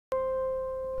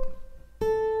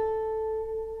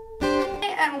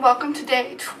and welcome to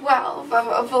day 12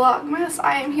 of Vlogmas.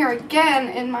 I am here again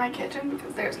in my kitchen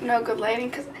because there's no good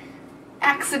lighting because I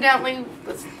accidentally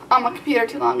was on my computer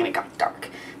too long and it got dark.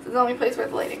 So the only place where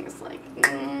the lighting is like,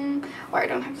 where I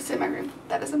don't have to sit in my room.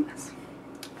 That is a mess.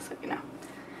 So, you know,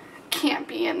 can't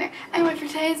be in there. Anyway, for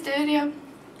today's video,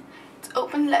 it's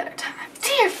open letter time.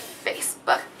 Dear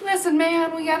Facebook, listen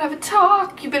man, we gotta have a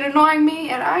talk. You've been annoying me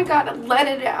and I gotta let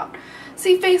it out.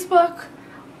 See, Facebook,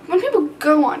 when people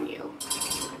go on you,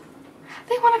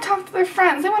 they want to talk to their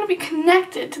friends. They want to be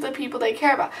connected to the people they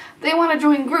care about. They want to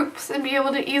join groups and be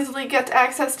able to easily get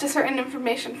access to certain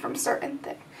information from certain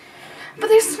things. But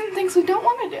there's certain things we don't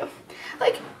want to do.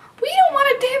 Like, we don't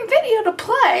want a damn video to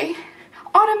play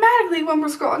automatically when we're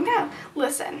scrolling down.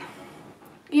 Listen,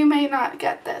 you may not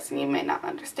get this and you may not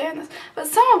understand this, but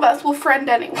some of us will friend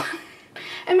anyone.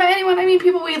 And by anyone, I mean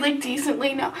people we like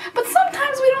decently know. But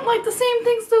sometimes we don't like the same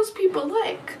things those people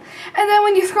like. And then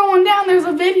when you're scrolling down, there's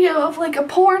a video of like a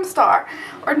porn star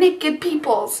or naked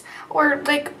peoples or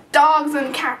like dogs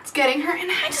and cats getting hurt.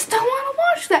 And I just don't want to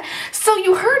watch that. So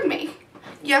you heard me.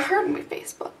 You heard me,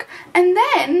 Facebook. And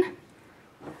then,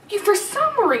 you for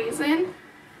some reason,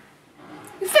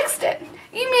 you fixed it.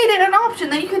 You made it an option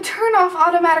that you could turn off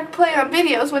automatic play on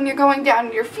videos when you're going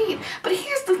down your feed. But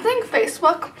here's the thing,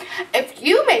 Facebook. If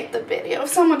you make the video, if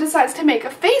someone decides to make a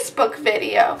Facebook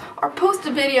video or post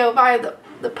a video via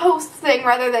the post thing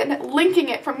rather than linking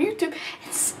it from YouTube,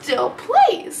 it still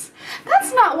plays.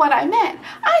 That's not what I meant.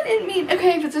 I didn't mean,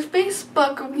 okay, if it's a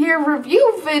Facebook year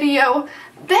review video,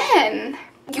 then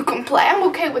you can play. I'm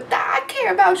okay with that. I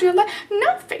care about your life.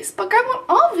 No, Facebook, I want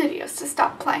all videos to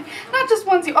stop playing. Not just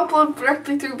ones you upload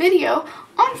directly through video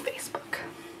on Facebook.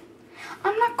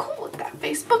 I'm not cool with that,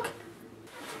 Facebook.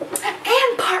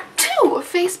 And part 2 of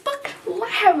Facebook, I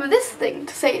have this thing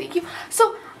to say to you.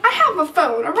 So, I have a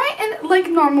phone, alright? And like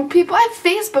normal people, I have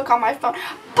Facebook on my phone.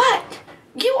 But,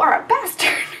 you are a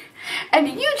bastard. And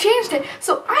you changed it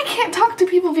so I can't talk to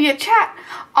people via chat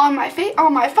on my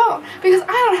phone. Because I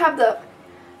don't have the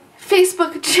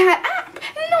Facebook chat app.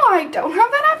 No, I don't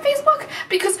have that app, Facebook,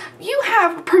 because you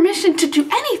have permission to do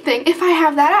anything if I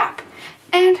have that app.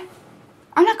 And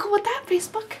I'm not cool with that,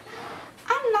 Facebook.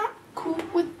 I'm not cool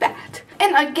with that.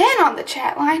 And again on the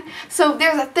chat line, so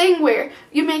there's a thing where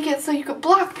you make it so you can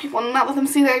block people and not let them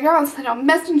see that you're on, so they don't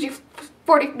message you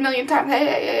 40 million times.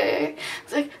 Hey.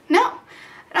 It's like, no.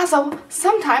 And also,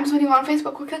 sometimes when you go on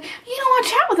Facebook, you don't want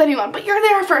to chat with anyone, but you're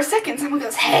there for a second, someone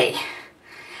goes, hey.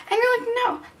 And you're like,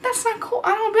 no, that's not cool. I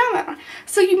don't want to be on that one.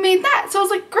 So you made that. So I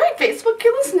was like, great, Facebook,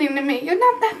 you're listening to me. You're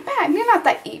not that bad. You're not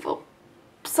that evil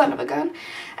son of a gun.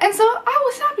 And so I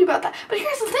was happy about that. But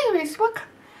here's the thing, Facebook.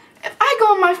 If I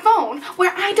go on my phone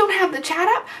where I don't have the chat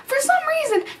app, for some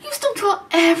reason, you still tell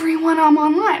everyone I'm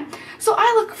online. So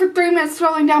I look for 3 minutes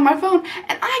scrolling down my phone,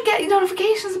 and I get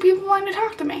notifications of people wanting to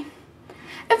talk to me.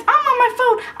 If I'm on my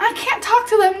phone, I can't talk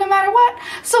to them no matter what.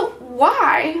 So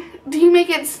why do you make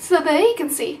it so that they can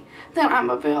see that I'm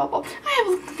available?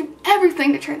 I have to do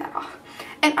everything to turn that off.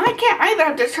 And I can't either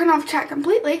have to turn off chat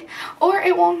completely or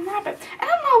it won't happen. And I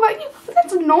don't know about you, but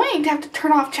that's annoying to have to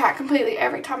turn off chat completely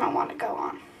every time I want to go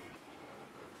on.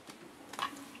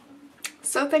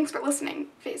 So thanks for listening,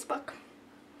 Facebook.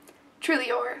 Truly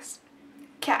yours,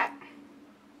 Kat.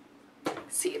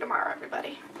 See you tomorrow,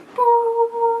 everybody.